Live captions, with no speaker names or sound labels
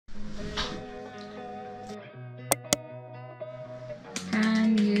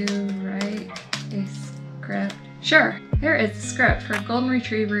Sure, here is the script for Golden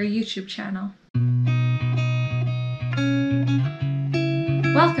Retriever YouTube channel.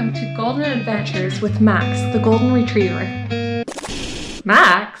 Welcome to Golden Adventures with Max, the Golden Retriever.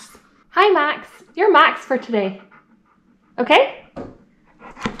 Max? Hi Max, you're Max for today. Okay?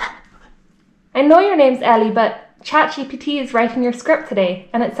 I know your name's Ellie, but ChatGPT is writing your script today,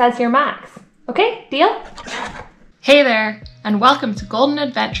 and it says you're Max. Okay, deal? Hey there, and welcome to Golden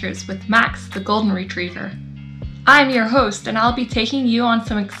Adventures with Max, the Golden Retriever. I'm your host, and I'll be taking you on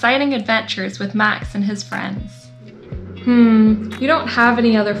some exciting adventures with Max and his friends. You don't have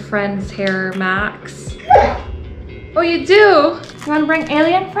any other friends here, Max. Oh, you do? You want to bring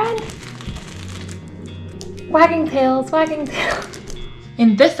alien friends? Wagging tails, wagging tails.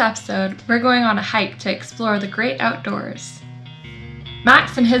 In this episode, we're going on a hike to explore the great outdoors.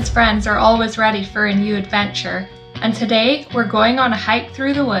 Max and his friends are always ready for a new adventure, and today we're going on a hike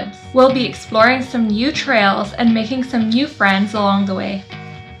through the woods. We'll be exploring some new trails and making some new friends along the way.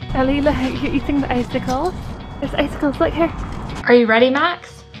 Ellie, look, you're eating the icicles. There's icicles, look here. Are you ready,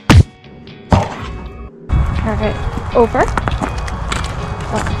 Max? Alright, over.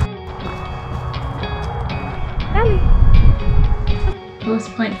 Ellie.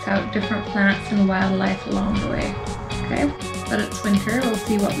 Post points out different plants and wildlife along the way. Okay, but it's winter, we'll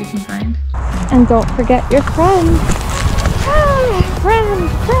see what we can find. And don't forget your friends. Ah,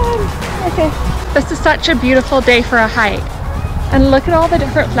 friends. Okay. This is such a beautiful day for a hike. And look at all the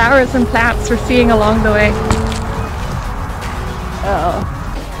different flowers and plants we're seeing along the way. Oh.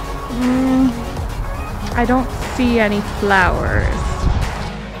 I don't see any flowers.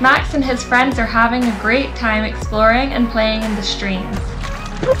 Max and his friends are having a great time exploring and playing in the streams.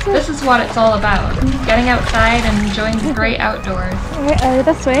 This is what it's all about, getting outside and enjoying the great outdoors. Alright,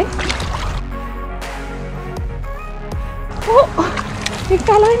 this way. Oh, you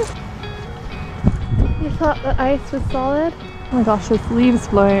fell in. You thought the ice was solid? Oh my gosh, there's leaves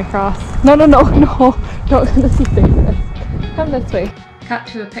blowing across. No, don't this is dangerous. Come this way. Cut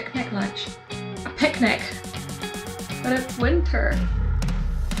to a picnic lunch. A picnic? But it's winter.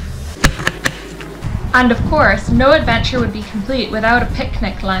 And of course, no adventure would be complete without a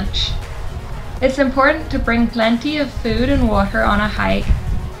picnic lunch. It's important to bring plenty of food and water on a hike.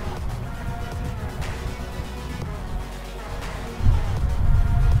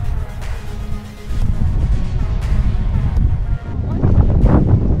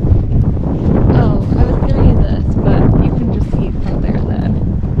 Oh, I was giving you this, but you can just eat from there then.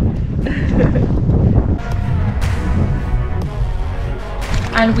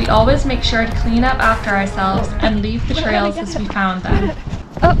 And we always make sure to clean up after ourselves and leave the trails as we found them.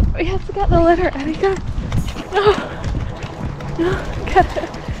 Oh, we have to get the litter, Ellie, go. No, get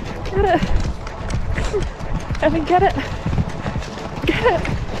it. Ellie, get it.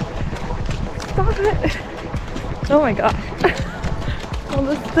 Stop it. Oh my god. Well,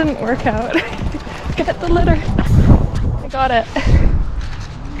 this didn't work out. Get the litter. I got it.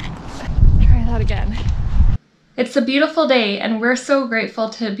 Try that again. It's a beautiful day, and we're so grateful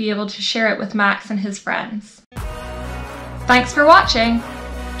to be able to share it with Max and his friends. Thanks for watching!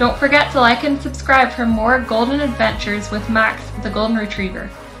 Don't forget to like and subscribe for more golden adventures with Max, the Golden Retriever.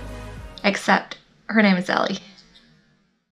 Except, her name is Ellie.